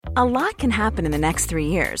A lot can happen in the next 3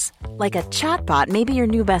 years. Like a chatbot may be your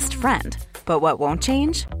new best friend. But what won't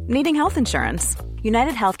change? Needing health insurance.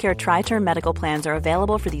 United Healthcare Tri-Term Medical Plans are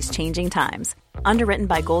available for these changing times. Underwritten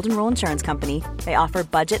by Golden Rule Insurance Company, they offer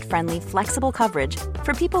budget-friendly, flexible coverage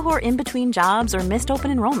for people who are in between jobs or missed open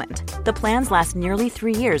enrollment. The plans last nearly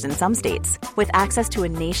 3 years in some states, with access to a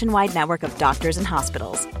nationwide network of doctors and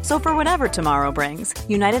hospitals. So for whatever tomorrow brings,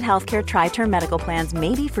 United Healthcare Tri-Term Medical Plans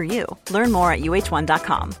may be for you. Learn more at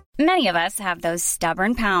uh1.com. Many of us have those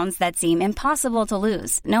stubborn pounds that seem impossible to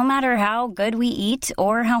lose, no matter how good we eat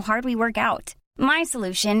or how hard we work out. My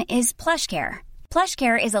solution is PlushCare.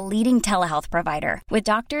 PlushCare is a leading telehealth provider with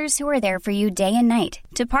doctors who are there for you day and night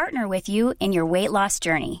to partner with you in your weight loss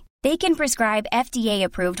journey. They can prescribe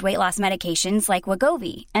FDA-approved weight loss medications like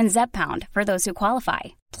Wegovy and Zepbound for those who qualify.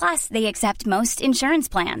 Plus, they accept most insurance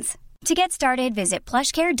plans. To get started, visit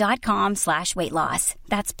plushcare.com/weightloss.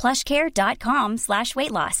 That's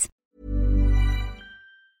plushcare.com/weightloss.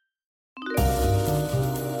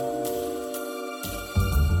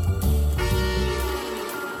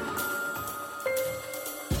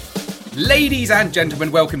 Ladies and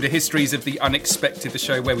gentlemen, welcome to Histories of the Unexpected, the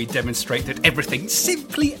show where we demonstrate that everything,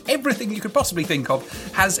 simply everything you could possibly think of,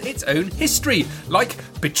 has its own history, like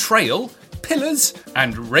betrayal, pillars,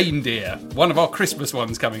 and reindeer. One of our Christmas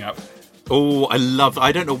ones coming up. Oh,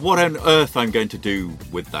 I don't know what on earth I'm going to do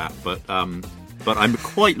with that, but I'm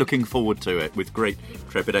quite looking forward to it with great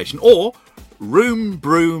trepidation. Or Room,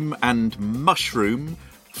 Broom and Mushroom,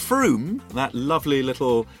 Froome, that lovely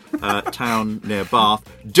little town near Bath,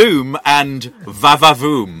 Doom and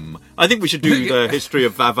Vavavoom. I think we should do the history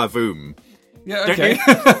of Vavavoom. Yeah, okay.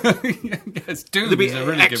 Yes, Doom is a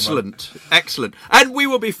really excellent, good one. Excellent. And we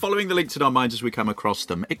will be following the links in our minds as we come across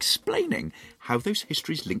them, explaining how those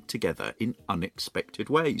histories link together in unexpected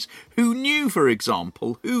ways. Who knew, for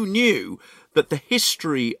example, that the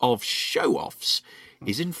history of show-offs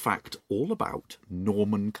is in fact all about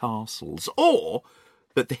Norman castles? Or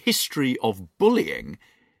that the history of bullying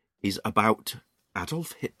is about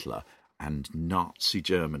Adolf Hitler and Nazi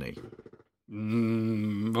Germany?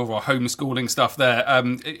 Homeschooling stuff there.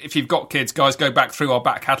 If you've got kids, guys, go back through our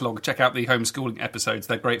back catalogue. Check out the homeschooling episodes.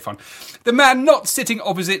 They're great fun. The man not sitting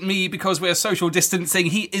opposite me because we're social distancing,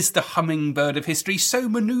 he is the hummingbird of history, so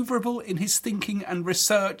manoeuvrable in his thinking and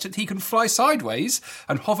research that he can fly sideways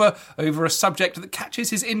and hover over a subject that catches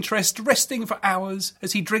his interest, resting for hours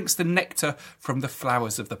as he drinks the nectar from the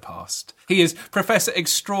flowers of the past. He is Professor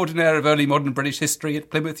Extraordinaire of Early Modern British History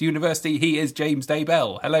at Plymouth University. He is James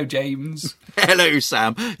Daybell. Hello, James. Hello,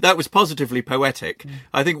 Sam. That was positively poetic.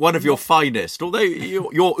 I think one of your finest. Although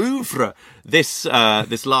your oeuvre this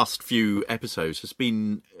last few episodes has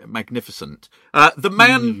been magnificent. The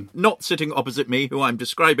man not sitting opposite me, who I'm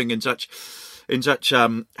describing in such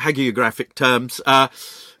hagiographic terms,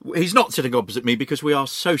 he's not sitting opposite me because we are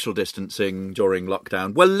social distancing during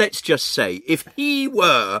lockdown. Well, let's just say, if he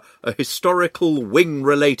were a historical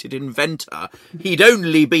wing-related inventor, he'd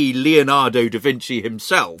only be Leonardo da Vinci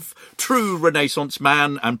himself, true Renaissance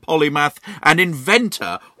man and polymath, and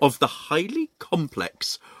inventor of the highly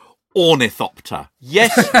complex ornithopter.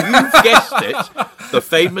 Yes, you've guessed it. The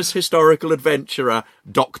famous historical adventurer,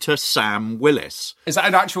 Dr. Sam Willis. Is that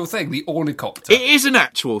an actual thing, the ornithopter? It is an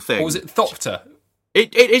actual thing. Or was it thopter?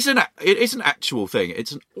 It is an actual thing.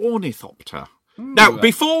 It's an ornithopter. Now,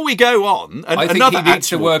 before we go on, I think he needs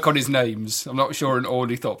to work on his names. I'm not sure an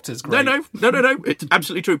ornithopter's great. No. It's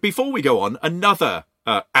absolutely true. Before we go on, another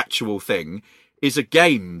actual thing is a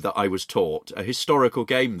game that I was taught, a historical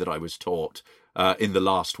game that I was taught in the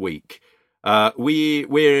last week.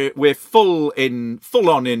 We're full on in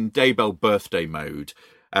Daybell birthday mode,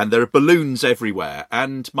 and there are balloons everywhere.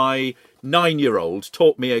 And my 9-year-old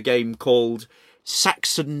taught me a game called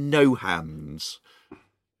Saxon No Hands.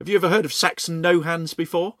 Have you ever heard of Saxon No Hands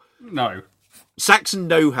before? No. Saxon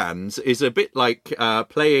No Hands is a bit like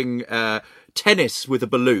playing tennis with a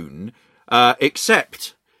balloon,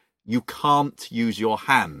 except you can't use your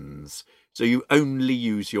hands, so you only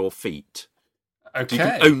use your feet.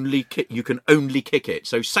 Okay. You can only kick it.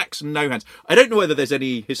 So Saxon No Hands. I don't know whether there's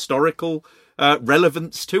any historical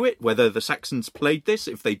relevance to it, whether the Saxons played this.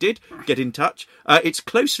 If they did, get in touch. It's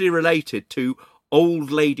closely related to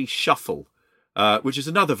Old Lady Shuffle, which is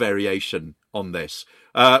another variation on this,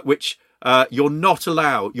 which you're not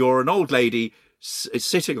allowed. You're an old lady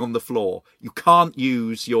sitting on the floor. You can't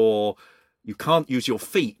use your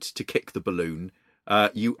feet to kick the balloon.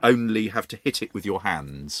 you only have to hit it with your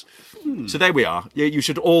hands. So there we are. You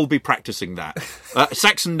should all be practicing that.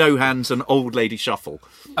 Saxon no hands and old lady shuffle.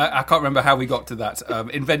 I can't remember how we got to that.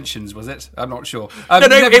 Inventions, was it? I'm not sure. No,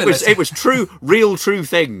 it was true, real true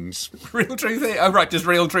things. Real true things. Oh, right, just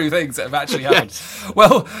real true things that have actually happened. Yes.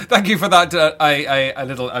 Well, thank you for that. A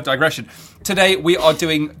little digression. Today we are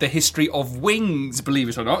doing the history of wings, believe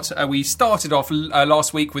it or not. We started off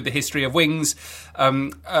last week with the history of wings,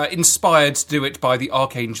 inspired to do it by the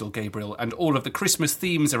Archangel Gabriel and all of the Christmas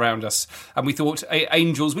themes around us. And we thought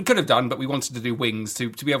angels we could have done, but we wanted to do wings to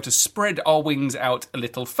be able to spread our wings out a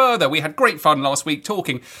little further. We had great fun last week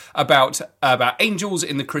talking about angels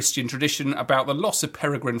in the Christian tradition, about the loss of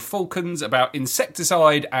peregrine falcons, about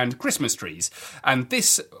insecticide and Christmas trees. And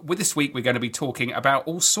this week we're going to be talking about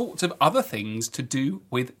all sorts of other things to do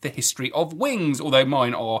with the history of wings, although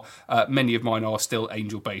many of mine are still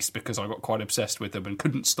angel-based because I got quite obsessed with them and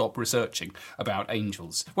couldn't stop researching about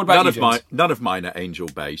angels. What about you, James? None of mine are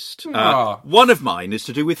angel-based. One of mine is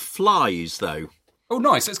to do with flies, though. Oh,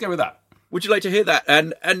 nice. Let's go with that. Would you like to hear that?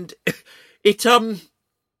 And it's when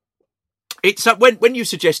you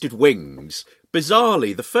suggested wings,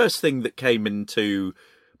 bizarrely, the first thing that came into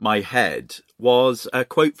my head was a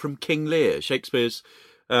quote from King Lear, Shakespeare's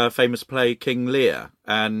famous play King Lear,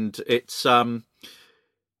 and it's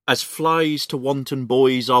as flies to wanton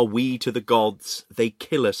boys are we to the gods, they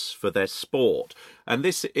kill us for their sport. And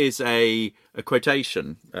this is a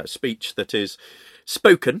quotation, a speech that is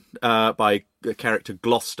spoken by the character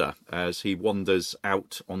Gloucester as he wanders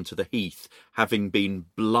out onto the heath, having been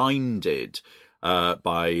blinded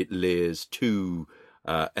by Lear's two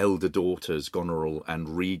elder daughters, Goneril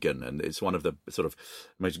and Regan, and it's one of the sort of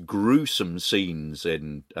most gruesome scenes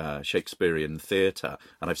in Shakespearean theatre,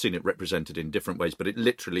 and I've seen it represented in different ways, but it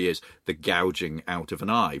literally is the gouging out of an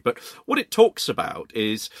eye. But what it talks about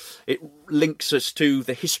is it links us to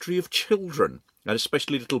the history of children, and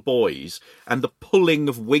especially little boys, and the pulling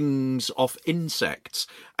of wings off insects.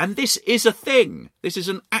 And this is a thing. This is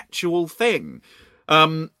an actual thing.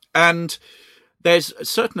 And there's a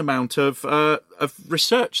certain amount of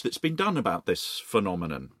research that's been done about this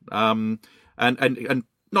phenomenon. And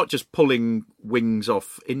not just pulling wings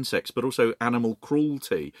off insects, but also animal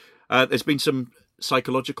cruelty. There's been some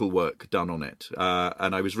psychological work done on it.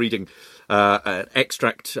 And I was reading an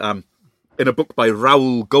extract in a book by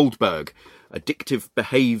Raoul Goldberg, Addictive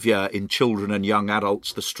Behaviour in Children and Young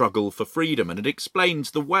Adults, The Struggle for Freedom. And it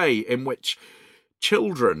explains the way in which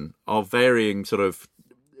children of varying sort of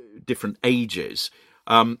different ages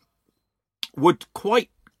would quite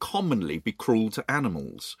commonly be cruel to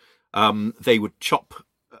animals. They would chop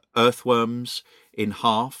earthworms in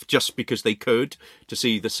half just because they could, to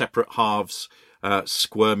see the separate halves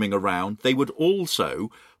squirming around. They would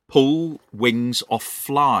also pull wings off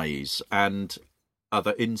flies and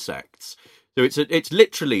other insects. So it's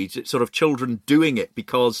literally sort of children doing it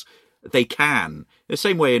because they can. The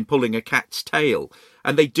same way in pulling a cat's tail.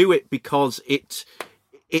 And they do it because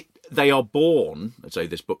they are born, so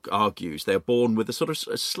this book argues, they are born with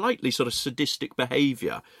a slightly sadistic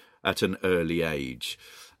behaviour at an early age.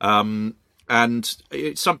 And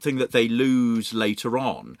it's something that they lose later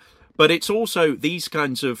on. But it's also these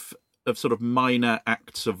kinds of sort of minor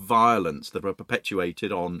acts of violence that are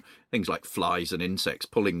perpetuated on things like flies and insects,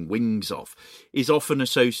 pulling wings off, is often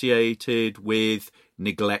associated with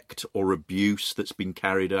neglect or abuse that's been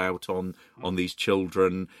carried out on these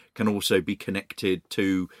children, can also be connected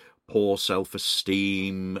to poor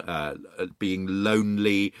self-esteem, being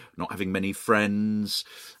lonely, not having many friends,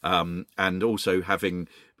 and also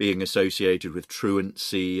being associated with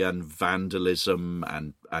truancy and vandalism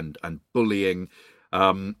and bullying.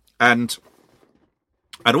 And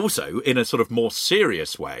also, in a sort of more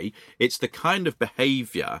serious way, it's the kind of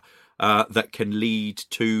behaviour that can lead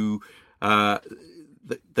to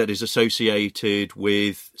that is associated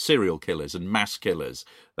with serial killers and mass killers.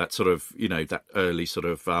 That sort of, that early sort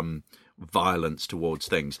of violence towards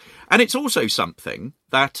things. And it's also something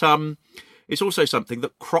that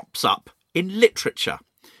crops up in literature.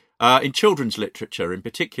 In children's literature in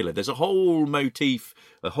particular, there's a whole motif,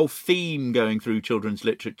 a whole theme going through children's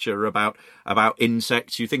literature about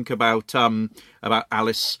insects. You think about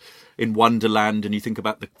Alice in Wonderland, and you think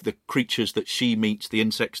about the creatures that she meets, the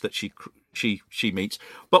insects that she meets,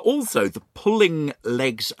 but also the pulling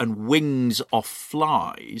legs and wings off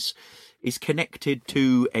flies is connected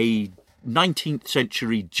to a 19th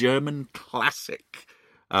century German classic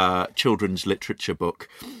children's literature book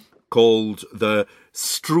called the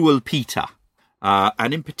Struwwelpeter.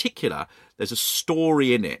 And in particular, there's a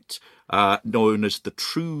story in it known as The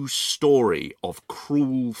True Story of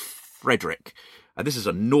Cruel Frederick. And this is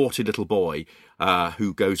a naughty little boy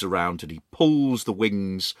who goes around and he pulls the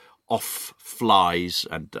wings off flies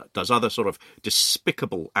and does other sort of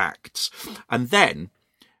despicable acts. And then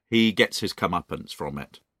he gets his comeuppance from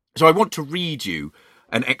it. So I want to read you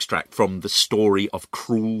an extract from the story of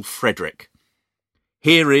Cruel Frederick.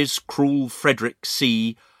 Here is Cruel Frederick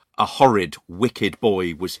C. A horrid, wicked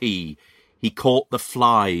boy was he. He caught the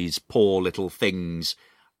flies, poor little things,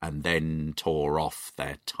 and then tore off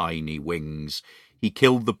their tiny wings. He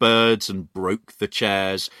killed the birds and broke the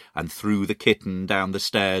chairs and threw the kitten down the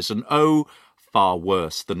stairs. And oh, far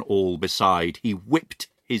worse than all beside, he whipped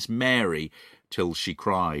his Mary till she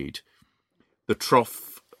cried. The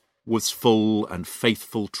trough was full and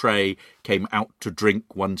faithful Tray came out to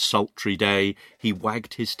drink one sultry day. He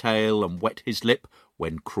wagged his tail and wet his lip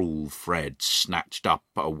when Cruel Fred snatched up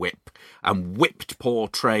a whip and whipped poor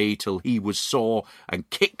Tray till he was sore, and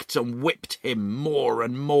kicked and whipped him more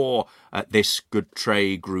and more. At this good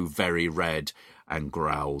Tray grew very red and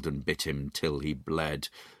growled and bit him till he bled.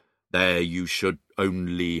 There you should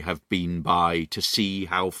only have been by to see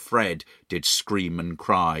how Fred did scream and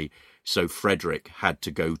cry. So Frederick had to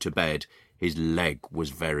go to bed. His leg was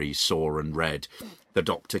very sore and red. The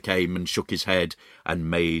doctor came and shook his head and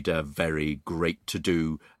made a very great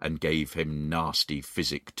to-do and gave him nasty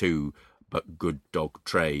physic too. But good dog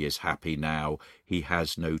Tray is happy now. He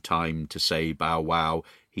has no time to say bow-wow.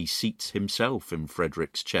 He seats himself in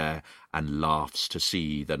Frederick's chair and laughs to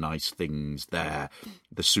see the nice things there.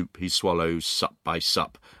 The soup he swallows sup by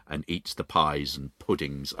sup and eats the pies and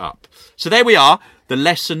puddings up. So there we are. The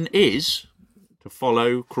lesson is to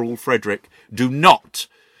follow Cruel Frederick. Do not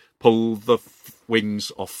pull the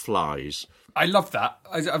wings off flies. I love that.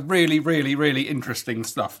 Really, really, really interesting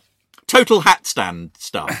stuff. Total hat stand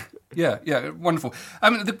stuff. Yeah, wonderful.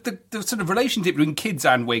 The sort of relationship between kids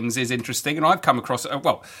and wings is interesting, and I've come across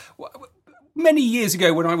many years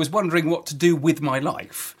ago when I was wondering what to do with my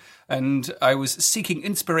life, and I was seeking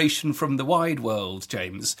inspiration from the wide world,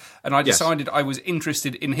 James, and I decided I was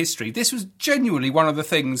interested in history. This was genuinely one of the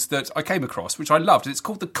things that I came across, which I loved. It's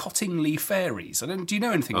called the Cottingley Fairies. Do you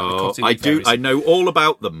know anything about the Cottingley Fairies? I know all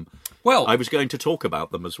about them. Well, I was going to talk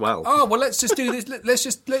about them as well. Oh, well, let's just do this.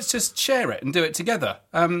 Let's just share it and do it together.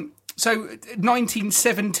 So,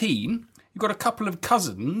 1917, you've got a couple of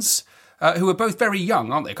cousins who are both very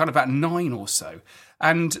young, aren't they? Kind of about 9 or so.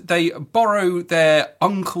 And they borrow their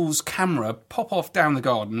uncle's camera, pop off down the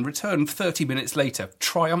garden, return 30 minutes later,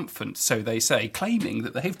 triumphant, so they say, claiming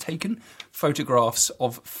that they have taken photographs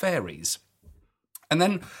of fairies. And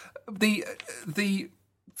then the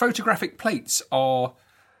photographic plates are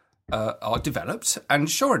developed, and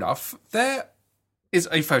sure enough, there is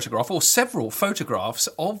a photograph, or several photographs,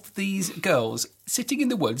 of these girls sitting in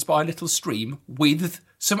the woods by a little stream with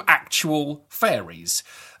some actual fairies.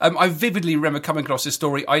 I vividly remember coming across this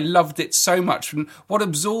story. I loved it so much, and what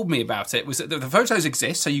absorbed me about it was that the photos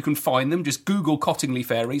exist, so you can find them. Just Google Cottingley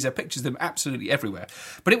Fairies. There are pictures of them absolutely everywhere.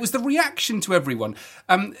 But it was the reaction to everyone.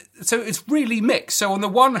 So it's really mixed. So on the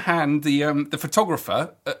one hand, the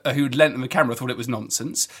photographer who'd lent them the camera thought it was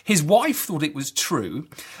nonsense. His wife thought it was true.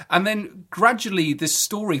 And then gradually this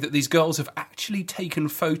story that these girls have actually taken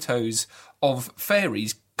photos of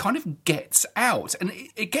fairies kind of gets out. And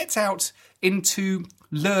it gets out into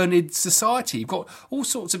learned society. You've got all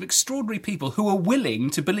sorts of extraordinary people who are willing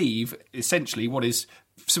to believe essentially what is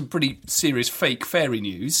some pretty serious fake fairy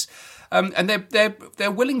news, and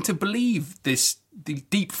they're willing to believe this. The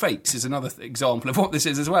deep fakes is another example of what this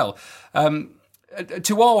is as well.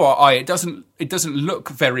 To our eye, it doesn't look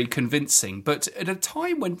very convincing, but at a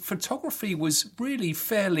time when photography was really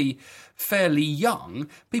fairly young,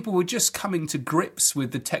 people were just coming to grips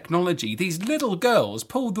with the technology. These little girls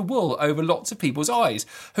pulled the wool over lots of people's eyes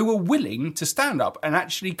who were willing to stand up and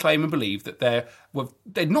actually claim and believe that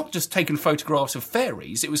they'd not just taken photographs of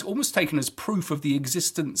fairies, it was almost taken as proof of the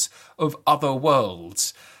existence of other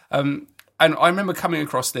worlds. And I remember coming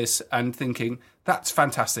across this and thinking, that's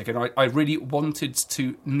fantastic. And I really wanted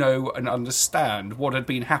to know and understand what had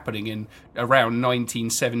been happening in around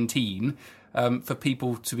 1917 for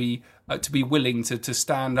people to be willing to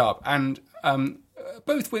stand up and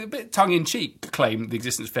both with a bit tongue-in-cheek claim the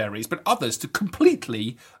existence of fairies, but others to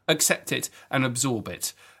completely accept it and absorb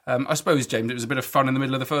it. I suppose, James, it was a bit of fun in the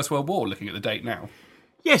middle of the First World War, looking at the date now.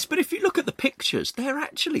 Yes, but if you look at the pictures, they're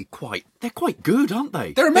actually quite good, aren't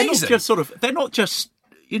they? They're amazing. They're not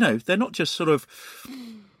just sort of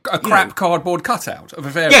a crap cardboard cutout of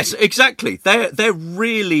a fairy. Yes, exactly. They're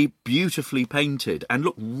really beautifully painted and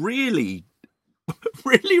look really,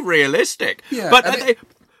 really realistic. Yeah,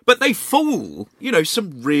 but they fool,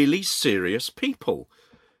 some really serious people.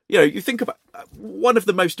 you think about one of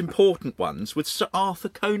the most important ones was Sir Arthur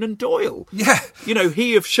Conan Doyle. Yeah.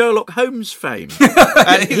 He of Sherlock Holmes fame.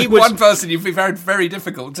 And he was one person you'd be very, very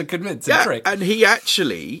difficult to convince and trick. And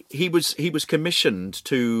he was commissioned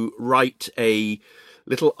to write a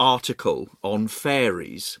little article on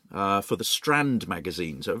fairies for the Strand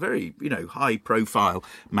magazine, so a very, high-profile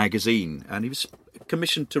magazine. And he was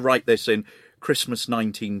commissioned to write this in Christmas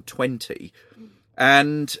 1920.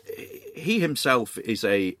 And he himself is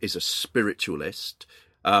a spiritualist.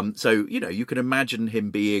 So, you can imagine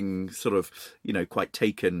him being sort of, quite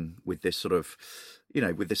taken with this sort of,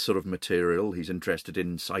 material. He's interested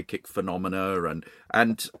in psychic phenomena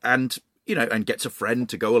and gets a friend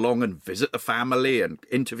to go along and visit the family and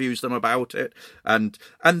interviews them about it. And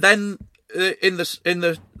then in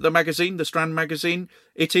the magazine, the Strand magazine,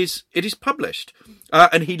 it is published.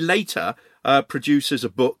 And he later produces a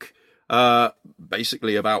book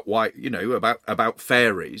basically about about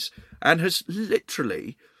fairies, and has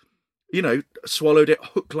literally, swallowed it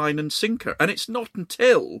hook, line and sinker. And it's not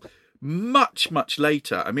until much, much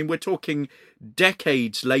later, I mean, we're talking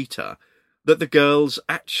decades later, that the girls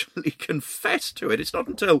actually confess to it. It's not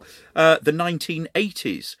until the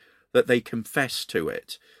 1980s that they confess to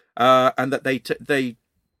it, and that they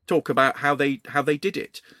talk about how they did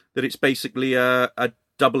it. That it's basically a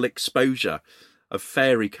double exposure of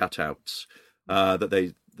fairy cutouts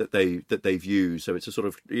that they've used. So it's a sort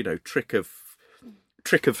of trick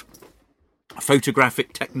of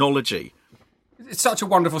photographic technology. It's such a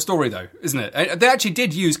wonderful story, though, isn't it? They actually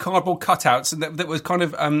did use cardboard cutouts, and that was kind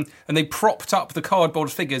of, and they propped up the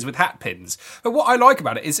cardboard figures with hat pins. But what I like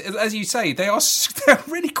about it is, as you say, they're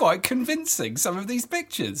really quite convincing. Some of these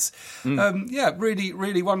pictures, really,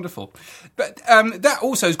 really wonderful. But that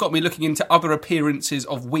also has got me looking into other appearances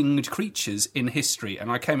of winged creatures in history,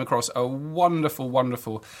 and I came across a wonderful,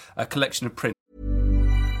 wonderful collection of prints.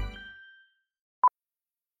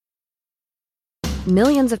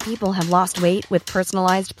 Millions of people have lost weight with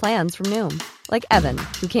personalized plans from Noom. Like Evan,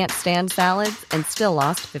 who can't stand salads and still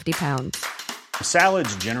lost 50 pounds.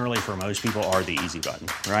 Salads generally for most people are the easy button,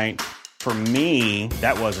 right? For me,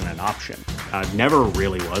 that wasn't an option. I never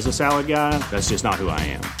really was a salad guy. That's just not who I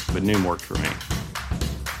am. But Noom worked for me.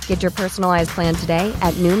 Get your personalized plan today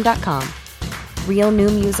at Noom.com. Real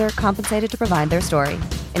Noom user compensated to provide their story.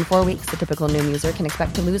 In 4 weeks, the typical Noom user can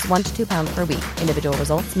expect to lose 1 to 2 pounds per week. Individual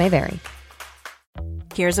results may vary.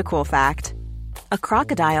 Here's a cool fact. A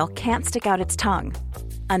crocodile can't stick out its tongue.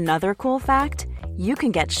 Another cool fact, you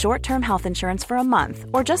can get short-term health insurance for a month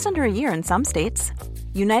or just under a year in some states.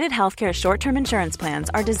 United Healthcare short-term insurance plans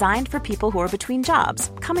are designed for people who are between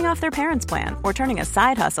jobs, coming off their parents' plan, or turning a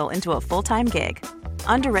side hustle into a full-time gig.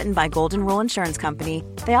 Underwritten by Golden Rule Insurance Company,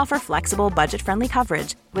 they offer flexible, budget-friendly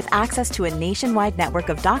coverage with access to a nationwide network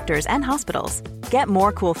of doctors and hospitals. Get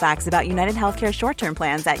more cool facts about United Healthcare short-term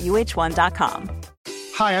plans at uh1.com.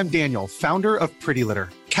 Hi, I'm Daniel, founder of Pretty Litter.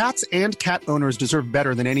 Cats and cat owners deserve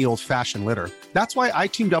better than any old-fashioned litter. That's why I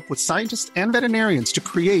teamed up with scientists and veterinarians to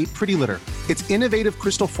create Pretty Litter. Its innovative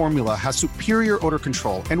crystal formula has superior odor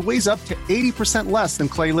control and weighs up to 80% less than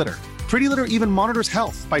clay litter. Pretty Litter even monitors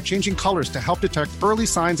health by changing colors to help detect early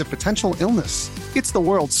signs of potential illness. It's the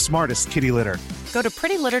world's smartest kitty litter. Go to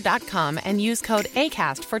prettylitter.com and use code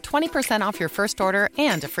ACAST for 20% off your first order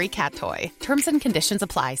and a free cat toy. Terms and conditions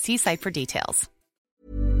apply. See site for details.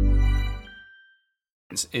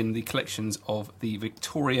 In the collections of the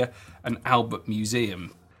Victoria and Albert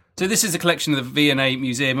Museum. So this is a collection of the V&A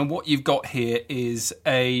Museum, and what you've got here is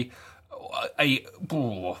how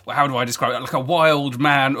do I describe it? Like a wild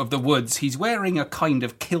man of the woods. He's wearing a kind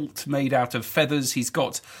of kilt made out of feathers. He's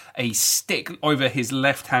got a stick over his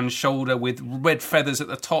left-hand shoulder with red feathers at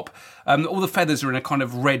the top. All the feathers are in a kind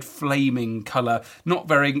of red flaming colour, not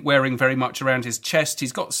wearing very much around his chest.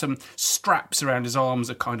 He's got some straps around his arms,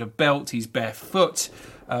 a kind of belt. He's barefoot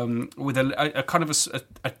with a kind of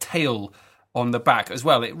a tail on the back as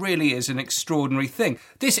well. It really is an extraordinary thing.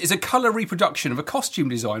 This is a colour reproduction of a costume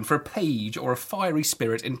design for a page or a fiery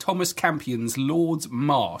spirit in Thomas Campion's Lord's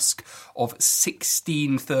Masque of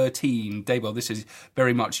 1613. Daybell, this is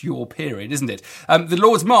very much your period, isn't it? The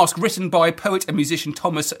Lord's Masque, written by poet and musician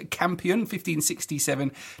Thomas Campion, 1567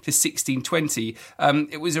 to 1620.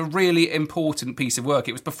 It was a really important piece of work.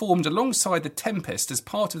 It was performed alongside The Tempest as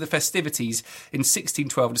part of the festivities in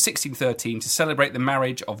 1612 to 1613 to celebrate the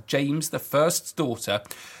marriage of James the First's daughter,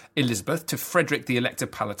 Elizabeth, to Frederick the Elector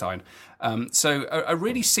Palatine. So a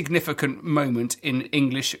really significant moment in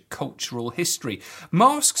English cultural history.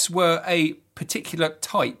 Masks were a particular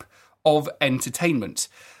type of entertainment.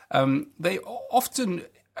 They often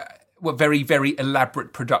were very, very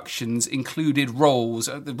elaborate productions, included roles.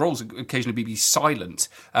 The roles occasionally be silent,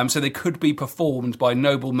 so they could be performed by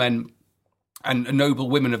noblemen and noble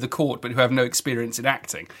women of the court, but who have no experience in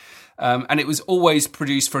acting. And it was always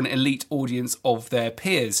produced for an elite audience of their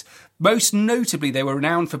peers. Most notably, they were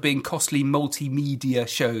renowned for being costly multimedia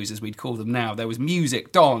shows, as we'd call them now. There was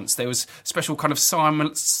music, dance, there was special kind of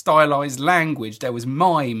stylized language, there was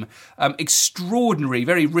mime, extraordinary,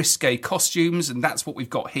 very risque costumes, and that's what we've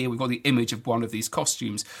got here. We've got the image of one of these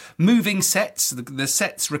costumes. Moving sets, the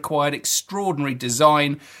sets required extraordinary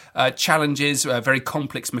design, challenges, very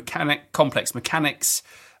complex mechanics,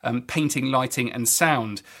 painting, lighting and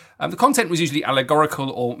sound. The content was usually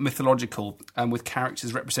allegorical or mythological, with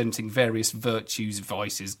characters representing various virtues,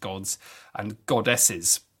 vices, gods and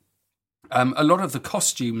goddesses. A lot of the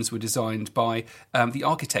costumes were designed by the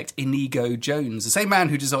architect Inigo Jones, the same man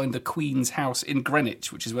who designed the Queen's House in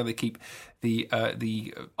Greenwich, which is where they keep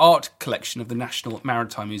the art collection of the National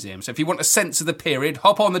Maritime Museum. So if you want a sense of the period,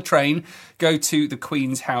 hop on the train, go to the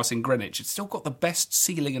Queen's House in Greenwich. It's still got the best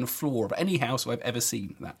ceiling and floor of any house I've ever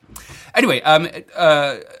seen. That. Anyway,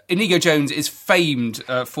 Inigo Jones is famed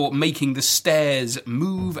for making the stairs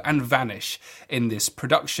move and vanish in this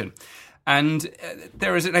production. And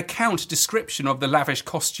there is an account description of the lavish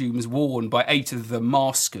costumes worn by 8 of the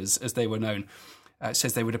maskers, as they were known. It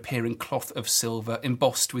says they would appear in cloth of silver,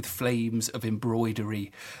 embossed with flames of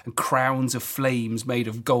embroidery, and crowns of flames made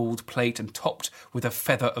of gold plate and topped with a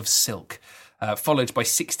feather of silk. Followed by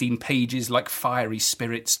 16 pages like fiery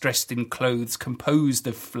spirits dressed in clothes composed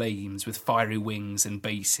of flames with fiery wings and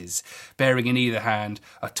bases, bearing in either hand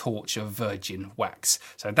a torch of virgin wax.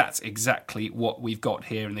 So that's exactly what we've got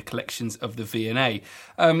here in the collections of the V&A.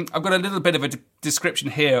 I've got a little bit of a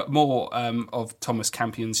description here, more of Thomas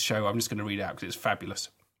Campion's show. I'm just going to read it out because it's fabulous.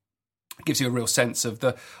 It gives you a real sense of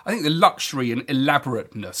the luxury and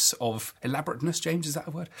elaborateness, James, is that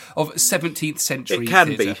a word? Of 17th century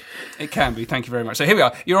theatre. It can be, thank you very much. So here we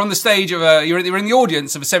are. You're on the stage of you're in the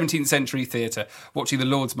audience of a 17th century theatre watching The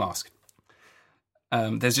Lord's Mask.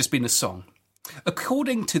 There's just been a song.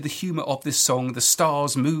 According to the humour of this song, the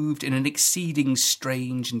stars moved in an exceeding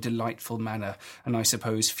strange and delightful manner, and I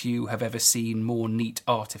suppose few have ever seen more neat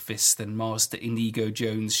artifice than Master Inigo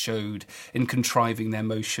Jones showed in contriving their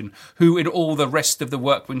motion, who in all the rest of the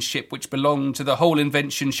workmanship which belonged to the whole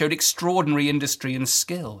invention showed extraordinary industry and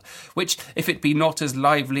skill, which, if it be not as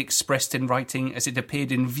lively expressed in writing as it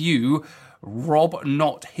appeared in view, rob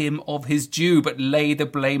not him of his due, but lay the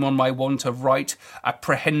blame on my want of right,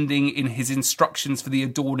 apprehending in his instructions for the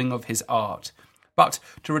adorning of his art. But,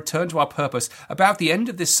 to return to our purpose, about the end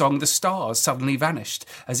of this song the stars suddenly vanished,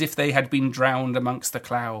 as if they had been drowned amongst the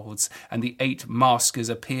clouds, and the 8 maskers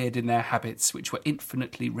appeared in their habits, which were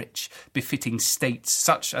infinitely rich, befitting states,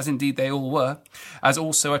 such as indeed they all were, as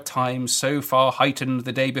also at times so far heightened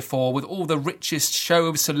the day before, with all the richest show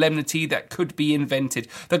of solemnity that could be invented.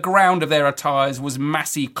 The ground of their attires was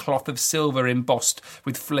massy cloth of silver embossed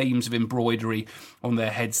with flames of embroidery. On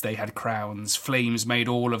their heads they had crowns, flames made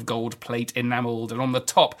all of gold plate enamelled, and on the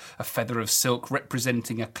top a feather of silk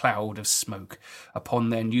representing a cloud of smoke. Upon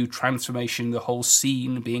their new transformation the whole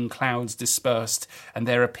scene being clouds dispersed, and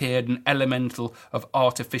there appeared an elemental of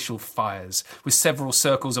artificial fires, with several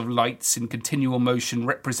circles of lights in continual motion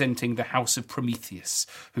representing the house of Prometheus,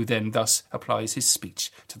 who then thus applies his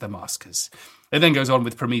speech to the maskers. It then goes on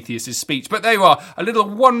with Prometheus' speech. But there you are, a little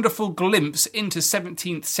wonderful glimpse into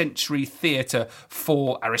 17th century theatre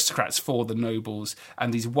for aristocrats, for the nobles,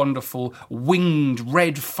 and these wonderful winged,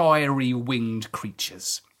 red, fiery winged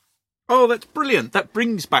creatures. Oh, that's brilliant. That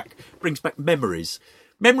brings back memories.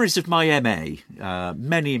 Memories of my MA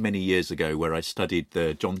many, many years ago, where I studied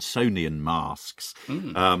the Johnsonian masks.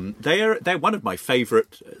 They're one of my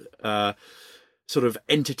favourite sort of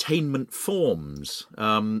entertainment forms,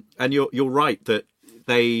 and you're right that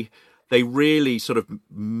they really sort of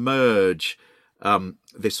merge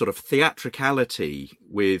this sort of theatricality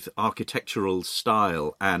with architectural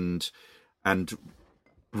style and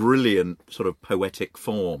brilliant sort of poetic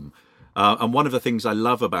form. And one of the things I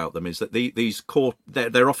love about them is that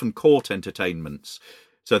they're often court entertainments.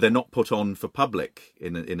 So they're not put on for public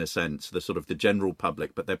in a sense, the sort of the general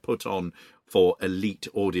public, but they're put on for elite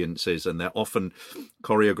audiences, and they're often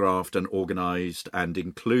choreographed and organised and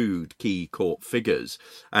include key court figures.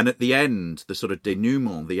 And at the end, the sort of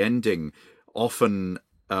denouement, the ending, often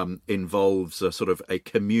involves a sort of a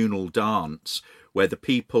communal dance where the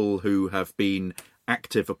people who have been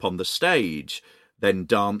active upon the stage then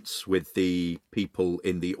dance with the people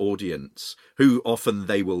in the audience, who often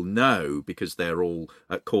they will know because they're all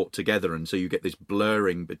at court together. And so you get this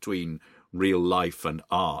blurring between real life and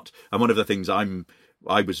art. And one of the things I'm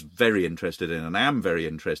I was very interested in and am very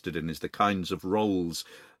interested in is the kinds of roles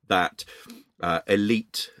that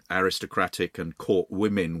elite, aristocratic and court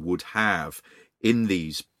women would have in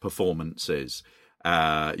these performances.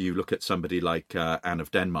 You look at somebody like Anne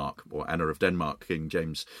of Denmark, or Anna of Denmark, King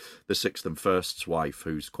James VI and I's wife,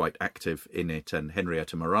 who's quite active in it, and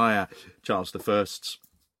Henrietta Maria, Charles I's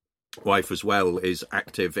wife as well, is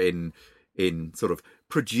active in sort of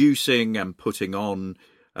producing and putting on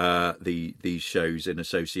these shows in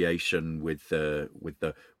association with the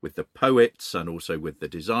poets and also with the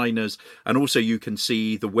designers, and also you can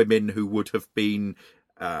see the women who would have been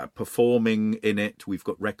performing in it. We've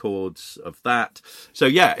got records of that. So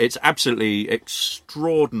yeah, it's absolutely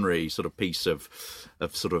extraordinary sort of piece of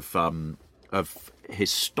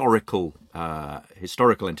historical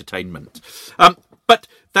entertainment. But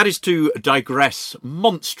that is to digress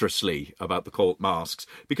monstrously about the court masks,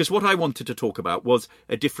 because what I wanted to talk about was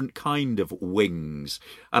a different kind of wings,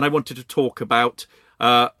 and I wanted to talk about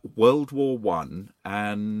World War I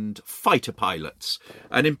and fighter pilots.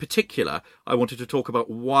 And in particular, I wanted to talk about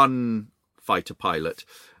one fighter pilot,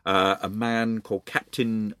 a man called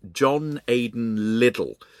Captain John Aidan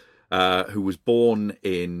Liddell, who was born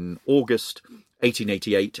in August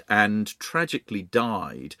 1888 and tragically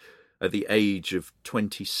died at the age of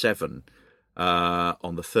 27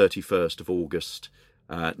 on the 31st of August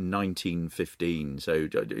 1915. So,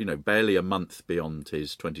 barely a month beyond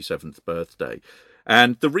his 27th birthday.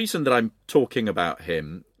 And the reason that I'm talking about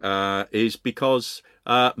him is because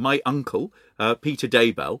my uncle, Peter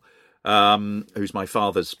Daybell, who's my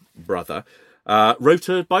father's brother, wrote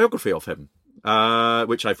a biography of him,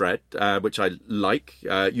 which I've read, which I like.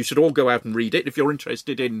 You should all go out and read it if you're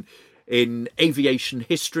interested in aviation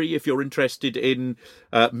history, if you're interested in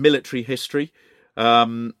military history.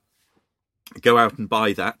 Go out and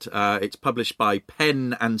buy that. It's published by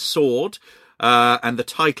Pen and Sword. And the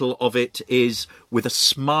title of it is With a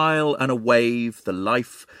Smile and a Wave, The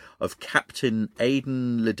Life of Captain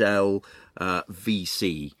Aidan Liddell,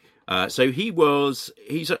 VC. So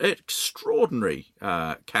he's an extraordinary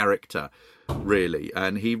character, really.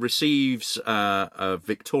 And he receives a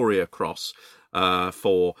Victoria Cross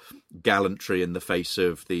for gallantry in the face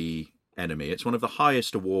of the enemy. It's one of the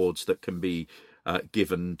highest awards that can be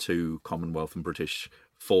given to Commonwealth and British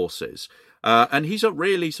forces. And he's a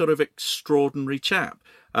really sort of extraordinary chap.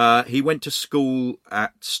 He went to school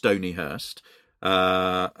at Stonyhurst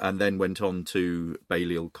and then went on to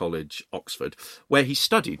Balliol College, Oxford, where he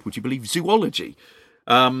studied, would you believe, zoology.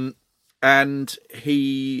 And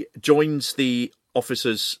he joins the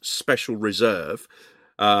Officers' Special Reserve,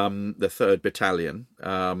 the 3rd Battalion,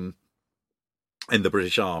 in the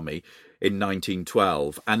British Army in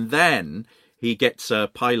 1912. And then he gets a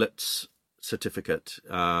pilot's certificate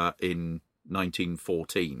in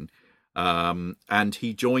 1914, and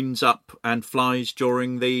he joins up and flies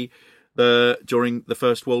during the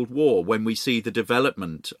First World War, when we see the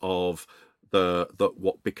development of the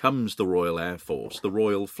what becomes the Royal Air Force, the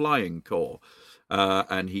Royal Flying Corps,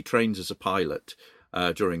 and he trains as a pilot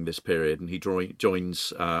during this period, and he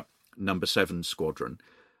joins Number 7 Squadron,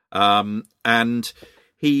 and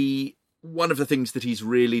one of the things that he's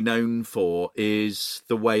really known for is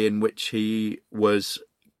the way in which he was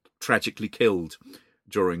tragically killed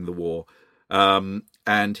during the war.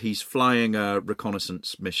 And he's flying a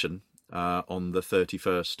reconnaissance mission on the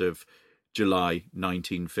 31st of July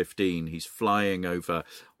 1915. He's flying over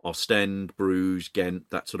Ostend, Bruges,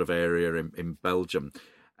 Ghent, that sort of area in Belgium.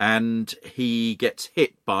 And he gets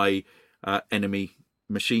hit by enemy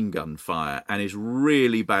machine gun fire and is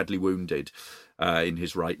really badly wounded in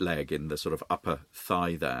his right leg, in the sort of upper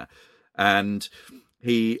thigh there. And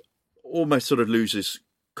he almost sort of loses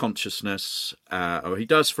consciousness, or he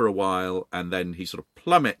does for a while, and then he sort of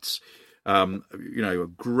plummets, a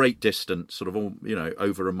great distance, sort of,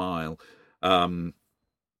 over a mile. But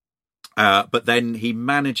then he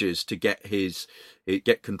manages to get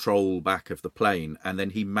control back of the plane, and then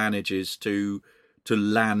he manages to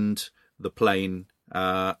land the plane,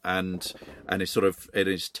 and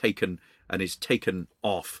is taken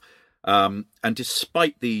off. And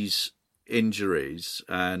despite these injuries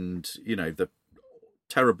and the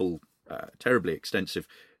terribly extensive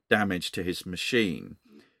damage to his machine,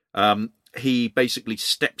 he basically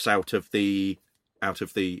steps is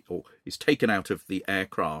taken out of the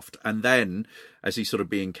aircraft, and then, as he's sort of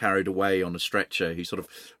being carried away on a stretcher, he sort of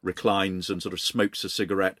reclines and sort of smokes a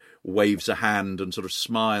cigarette, waves a hand and sort of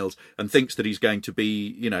smiles, and thinks that he's going to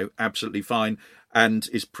be, absolutely fine, and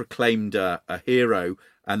is proclaimed a hero.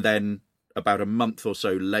 And then about a month or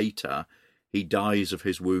so later, he dies of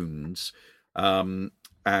his wounds. And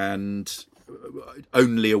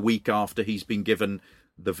only a week after he's been given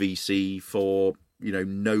the VC for,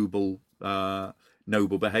 noble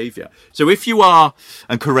behaviour. So if you are,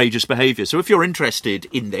 and courageous behaviour. So if you're interested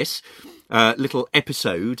in this little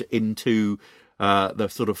episode into the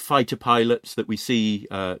sort of fighter pilots that we see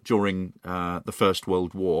during the First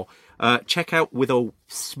World War, check out With a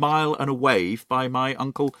Smile and a Wave by my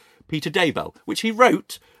uncle Peter Daybell, which he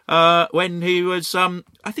wrote when he was,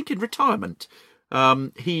 I think, in retirement.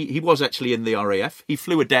 He was actually in the RAF. He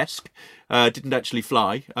flew a desk, didn't actually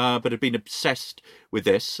fly, but had been obsessed with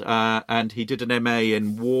this. And he did an MA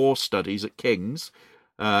in War Studies at King's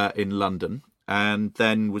in London, and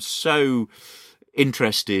then was so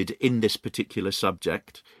interested in this particular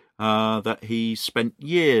subject that he spent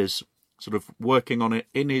years sort of working on it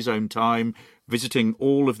in his own time, visiting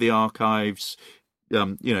all of the archives,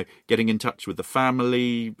 getting in touch with the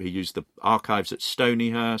family. He used the archives at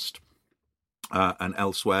Stonyhurst and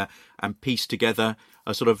elsewhere, and pieced together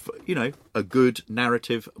a sort of, a good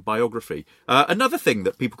narrative biography. Another thing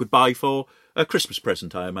that people could buy for a Christmas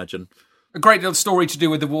present, I imagine. A great little story to do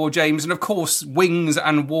with the war, James, and of course, Wings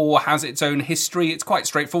and War has its own history. It's quite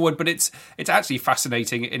straightforward, but it's actually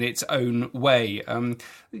fascinating in its own way. The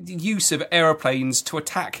use of aeroplanes to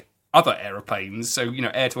attack other aeroplanes, so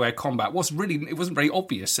air-to-air combat, it wasn't very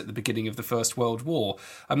obvious at the beginning of the First World War.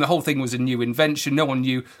 The whole thing was a new invention. No one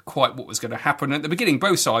knew quite what was going to happen. At the beginning,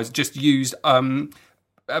 both sides just used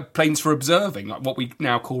planes for observing, like what we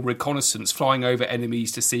now call reconnaissance, flying over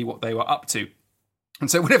enemies to see what they were up to. And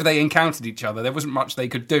so whenever they encountered each other, there wasn't much they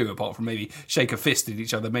could do apart from maybe shake a fist at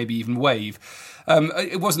each other, maybe even wave.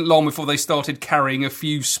 It wasn't long before they started carrying a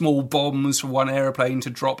few small bombs from one aeroplane to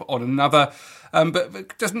drop on another. But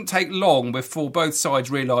it doesn't take long before both sides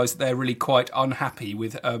realise that they're really quite unhappy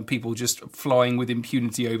with people just flying with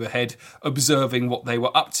impunity overhead, observing what they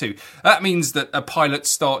were up to. That means that pilots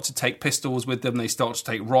start to take pistols with them, they start to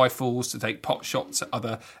take rifles, to take pot shots at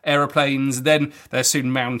other aeroplanes. Then they're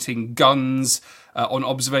soon mounting guns on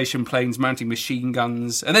observation planes, mounting machine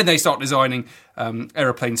guns. And then they start designing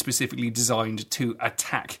aeroplanes specifically designed to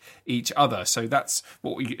attack each other. So that's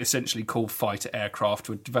what we essentially call fighter aircraft,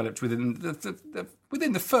 were developed within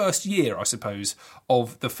the first year, I suppose,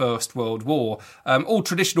 of the First World War. All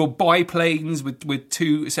traditional biplanes with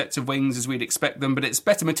two sets of wings as we'd expect them, but it's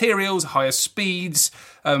better materials, higher speeds,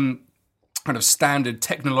 kind of standard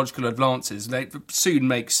technological advances. It soon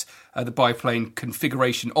makes the biplane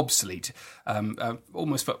configuration obsolete,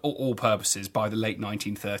 almost for all purposes, by the late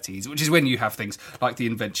 1930s, which is when you have things like the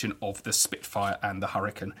invention of the Spitfire and the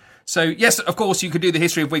Hurricane. So, yes, of course, you could do the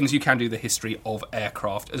history of wings, you can do the history of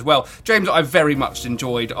aircraft as well. James, I very much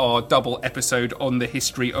enjoyed our double episode on the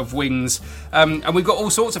history of wings, and we've got all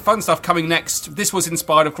sorts of fun stuff coming next. This was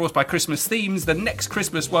inspired, of course, by Christmas themes. The next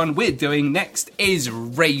Christmas one we're doing next is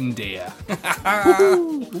reindeer.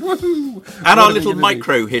 Woohoo! Woohoo! And our little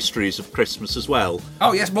micro histories of Christmas as well.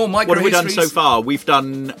 Oh, yes, more micro What have we histories. done so far? We've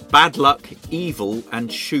done bad luck, evil,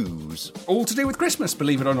 and shoes. All to do with Christmas,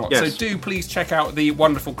 believe it or not. Yes. So do please check out the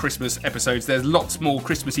wonderful Christmas episodes. There's lots more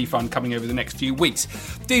Christmassy fun coming over the next few weeks.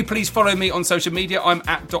 Do please follow me on social media. I'm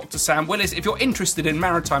at Dr. Sam Willis. If you're interested in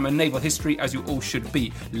maritime and naval history, as you all should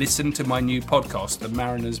be, listen to my new podcast, the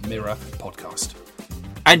Mariner's Mirror podcast.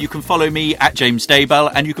 And you can follow me at James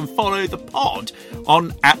Daybell, and you can follow the pod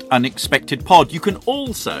on @UnexpectedPod. You can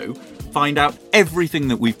also find out everything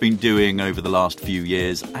that we've been doing over the last few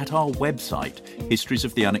years at our website,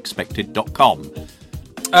 historiesoftheunexpected.com.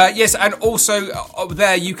 Yes, and also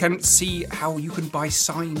there you can see how you can buy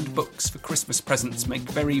signed books for Christmas presents. Make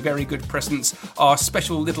very, very good presents. Our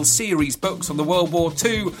special little series books on the World War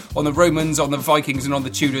II, on the Romans, on the Vikings, and on the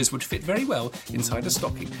Tudors would fit very well inside a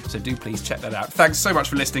stocking. So do please check that out. Thanks so much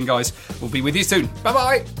for listening, guys. We'll be with you soon.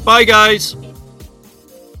 Bye-bye. Bye, guys.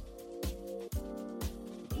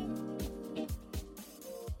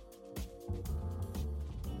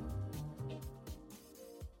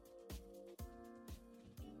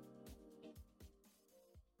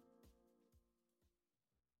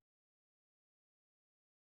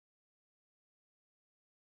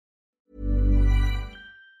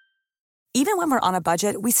 Even when we're on a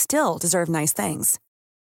budget, we still deserve nice things.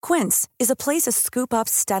 Quince is a place to scoop up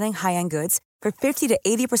stunning high-end goods for 50 to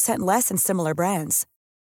 80% less than similar brands.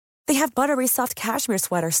 They have buttery soft cashmere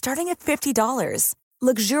sweaters starting at $50,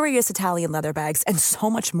 luxurious Italian leather bags, and so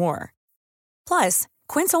much more. Plus,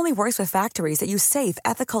 Quince only works with factories that use safe,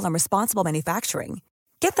 ethical, and responsible manufacturing.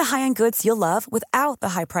 Get the high-end goods you'll love without the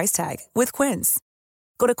high price tag with Quince.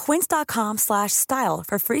 Go to quince.com/style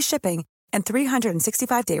for free shipping and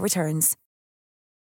 365-day returns.